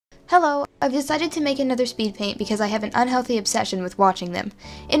Hello, I've decided to make another speed paint because I have an unhealthy obsession with watching them.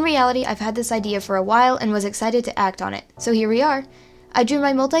 In reality, I've had this idea for a while and was excited to act on it, so here we are. I drew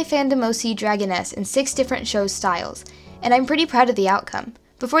my multi-fandom OC Dragoness in 6 different show styles, and I'm pretty proud of the outcome.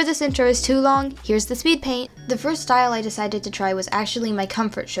 Before this intro is too long, here's the speed paint. The first style I decided to try was actually my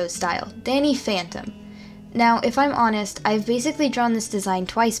comfort show style, Danny Phantom. Now, if I'm honest, I've basically drawn this design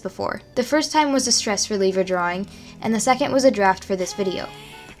twice before. The first time was a stress reliever drawing, and the second was a draft for this video.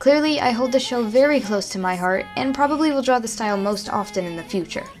 Clearly, I hold the show very close to my heart, and probably will draw the style most often in the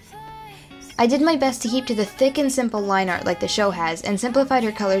future. I did my best to keep to the thick and simple line art like the show has, and simplified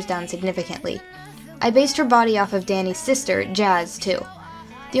her colors down significantly. I based her body off of Danny's sister, Jazz, too.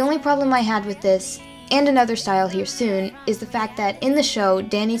 The only problem I had with this, and another style here soon, is the fact that in the show,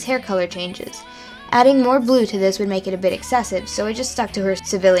 Danny's hair color changes. Adding more blue to this would make it a bit excessive, so I just stuck to her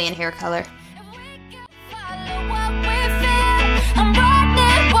civilian hair color.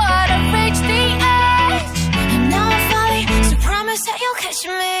 Promise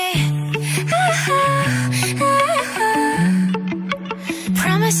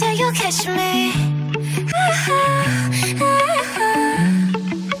that you'll catch me.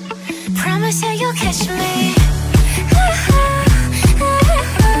 Promise that you'll catch me.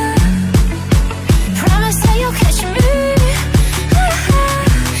 Promise that you'll catch me.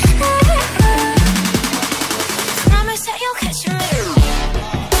 Promise that you'll catch me.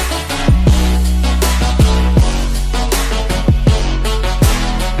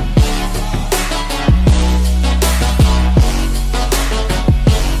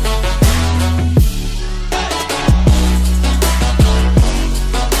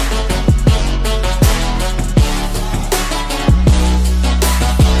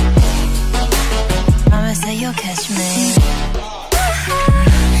 You'll catch me.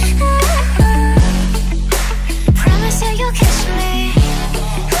 Promise that you'll catch me.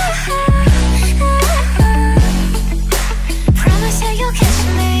 Promise that you'll catch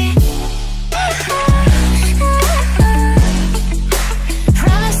me.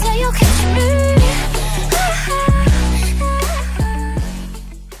 Promise that you'll catch me.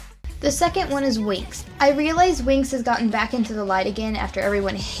 The second one is Winx. I realize Winx has gotten back into the light again after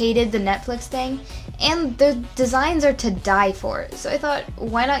everyone hated the Netflix thing, and the designs are to die for, so I thought,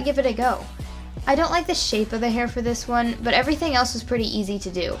 why not give it a go? I don't like the shape of the hair for this one, but everything else was pretty easy to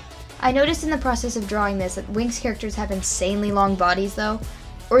do. I noticed in the process of drawing this that Winx characters have insanely long bodies though,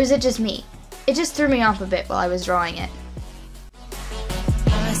 or is it just me? It just threw me off a bit while I was drawing it.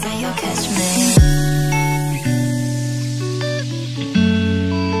 You'll catch me.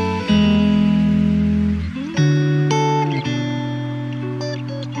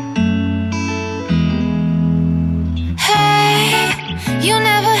 You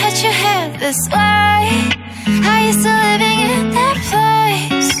never had your hair this way. I used to living in that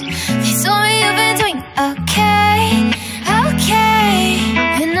place. They told me you've been doing okay, okay.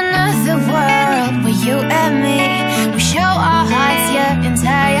 In another world where you and me, we show our hearts, yeah,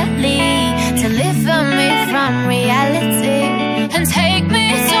 entirely. Deliver me from reality and take me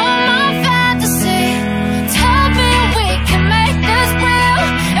to my fantasy. Tell me we can make this real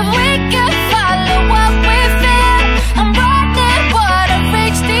if we can follow what we feel. I'm running, but I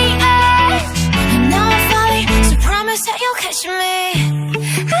reached the edge, and now I'm falling. So promise that you'll catch me.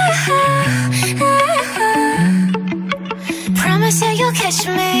 Promise that you'll catch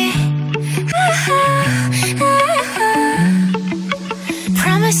me.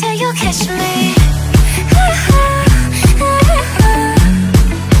 Promise that you'll catch me.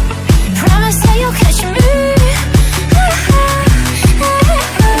 Promise that you'll catch me.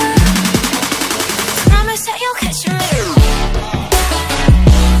 Promise that you'll catch me.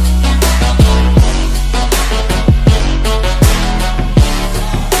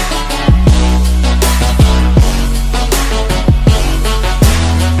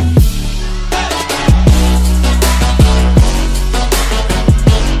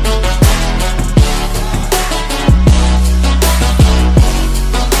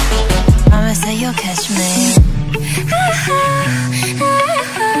 Promise that you'll catch me.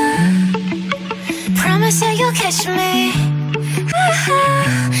 Promise that you'll catch me.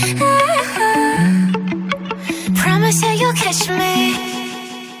 Promise that you'll catch me.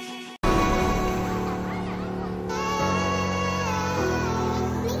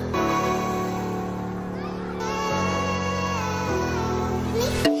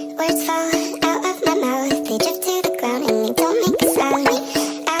 Words fall out of my mouth, they drift to the ground and they don't make a sound.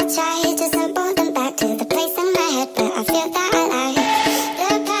 I'll try to symbol them back to the place in my head where I feel that I like. The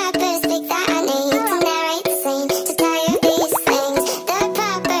proper speak that I need to narrate the scene, to tell you these things. The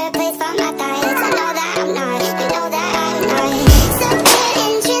proper place for my thoughts, I know that I'm not, you know that I'm not. So good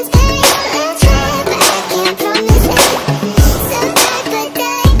and transparent.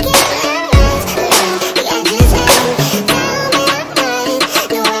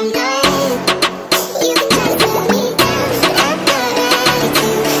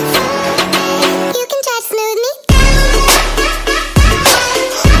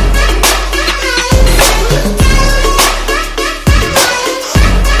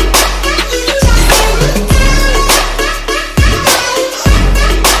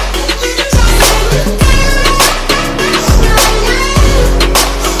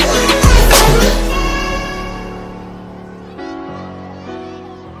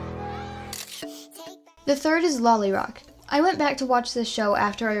 third is LoliRock. I went back to watch this show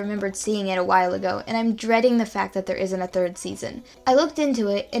after I remembered seeing it a while ago, and I'm dreading the fact that there isn't a third season. I looked into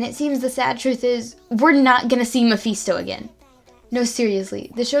it, and it seems the sad truth is, we're not gonna see Mephisto again. No,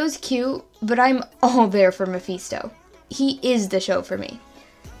 seriously, the show's cute, but I'm all there for Mephisto. He is the show for me.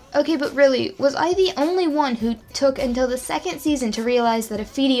 Okay, but really, was I the only one who took until the second season to realize that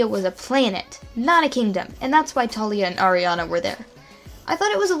Ophidia was a planet, not a kingdom, and that's why Talia and Ariana were there? I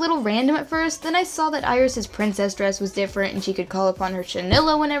thought it was a little random at first, then I saw that Iris's princess dress was different and she could call upon her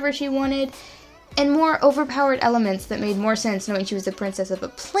Chanilla whenever she wanted, and more overpowered elements that made more sense knowing she was the princess of a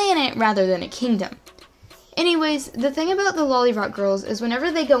planet rather than a kingdom. Anyways, the thing about the LoliRock girls is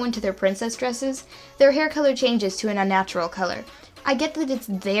whenever they go into their princess dresses, their hair color changes to an unnatural color. I get that it's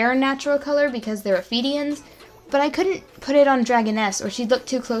their natural color because they're Ophidians, but I couldn't put it on Dragoness or she'd look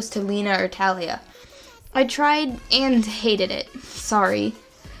too close to Lena or Talia. I tried and hated it. Sorry.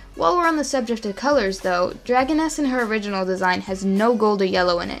 While we're on the subject of colors though, Dragoness in her original design has no gold or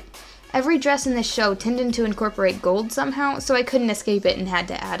yellow in it. Every dress in this show tended to incorporate gold somehow, so I couldn't escape it and had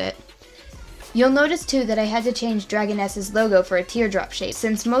to add it. You'll notice too that I had to change Dragoness's logo for a teardrop shape,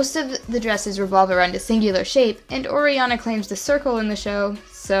 since most of the dresses revolve around a singular shape, and Oriana claims the circle in the show,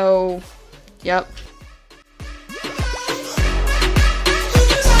 so yep.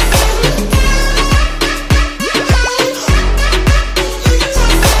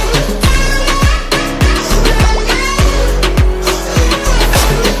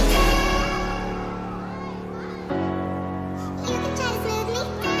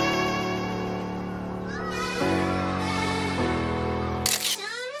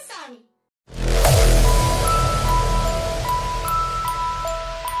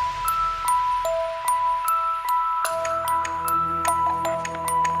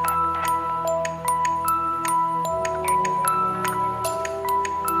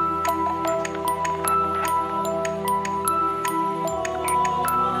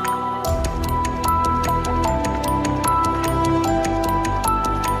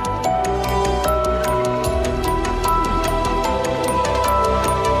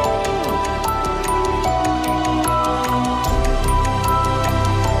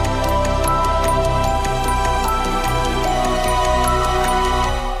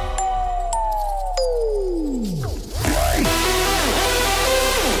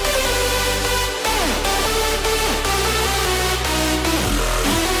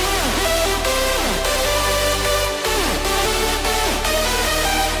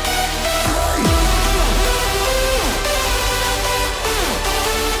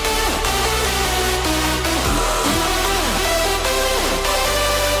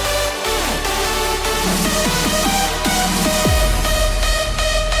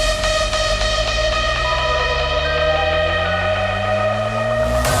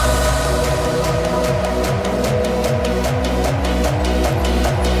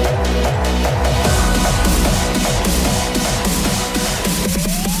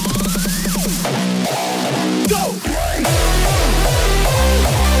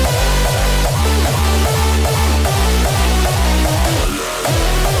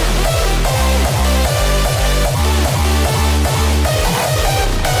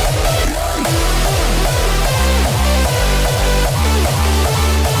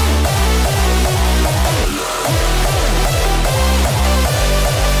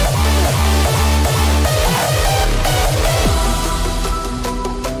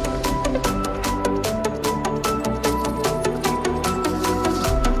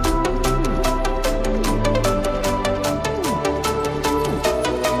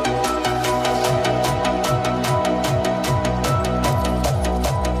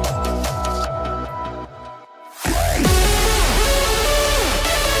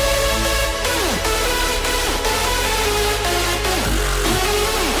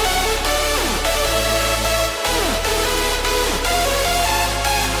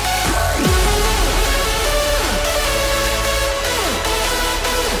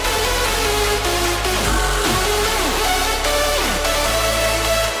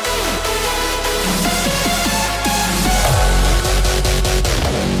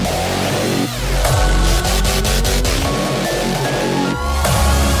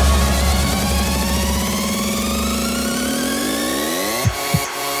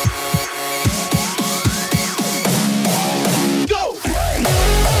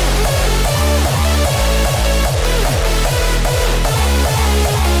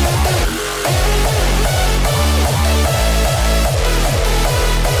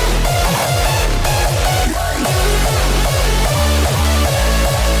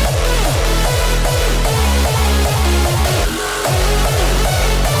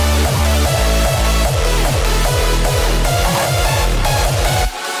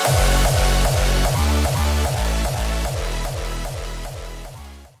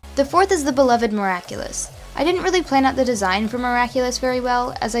 The fourth is the beloved Miraculous. I didn't really plan out the design for Miraculous very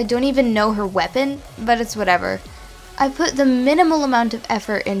well, as I don't even know her weapon, but it's whatever. I put the minimal amount of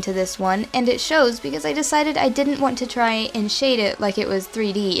effort into this one, and it shows because I decided I didn't want to try and shade it like it was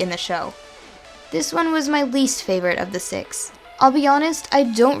 3D in the show. This one was my least favorite of the 6. I'll be honest, I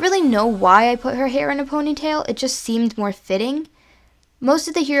don't really know why I put her hair in a ponytail, it just seemed more fitting. Most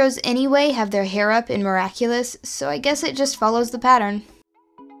of the heroes anyway have their hair up in Miraculous, so I guess it just follows the pattern.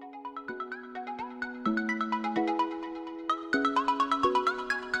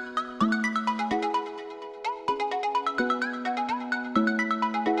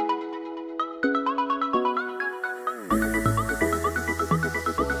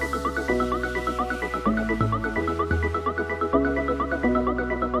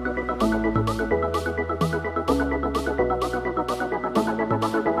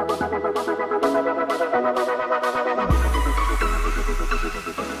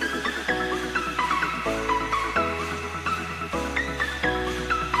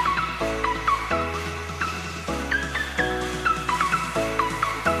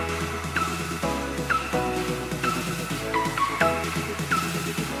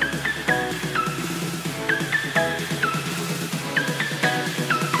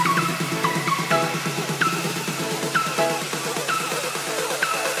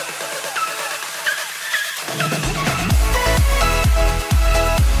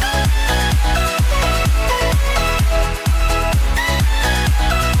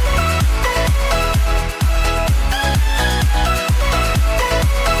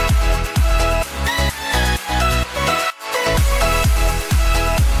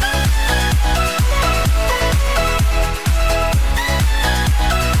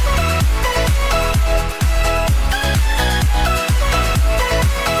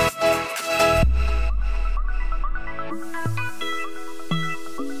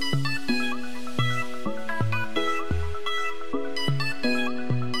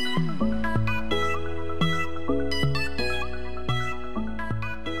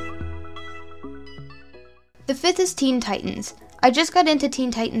 The fifth is Teen Titans. I just got into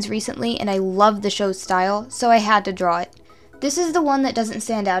Teen Titans recently and I love the show's style, so I had to draw it. This is the one that doesn't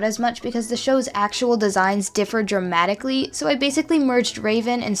stand out as much because the show's actual designs differ dramatically, so I basically merged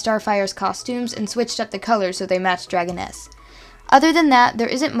Raven and Starfire's costumes and switched up the colors so they matched Dragoness. Other than that, there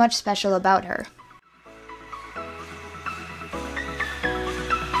isn't much special about her.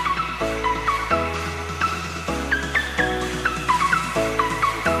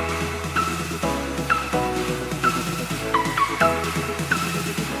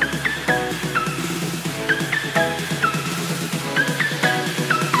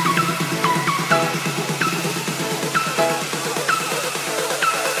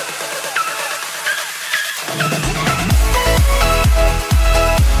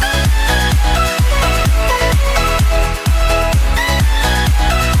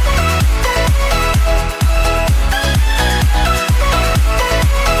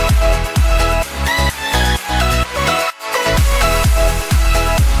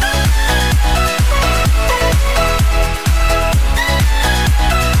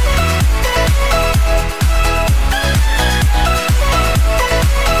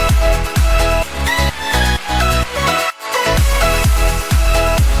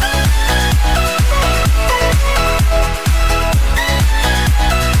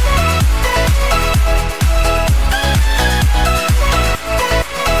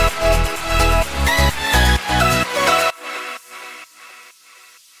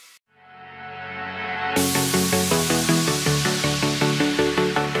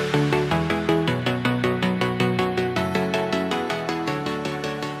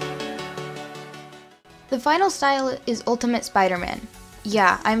 The final style is Ultimate Spider-Man.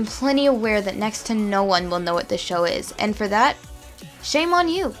 Yeah, I'm plenty aware that next to no one will know what this show is, and for that, shame on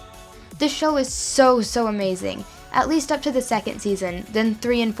you. This show is so amazing, at least up to the second season, then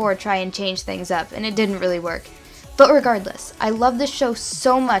 3 and 4 try and change things up, and it didn't really work. But regardless, I love this show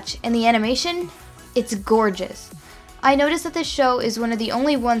so much, and the animation, it's gorgeous. I noticed that this show is one of the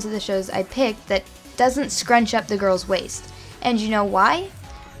only ones of the shows I picked that doesn't scrunch up the girl's waist. And you know why?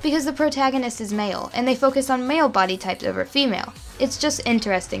 Because the protagonist is male, and they focus on male body types over female. It's just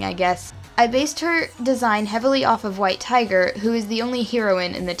interesting, I guess. I based her design heavily off of White Tiger, who is the only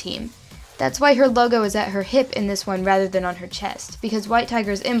heroine in the team. That's why her logo is at her hip in this one rather than on her chest, because White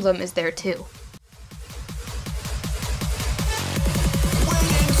Tiger's emblem is there too.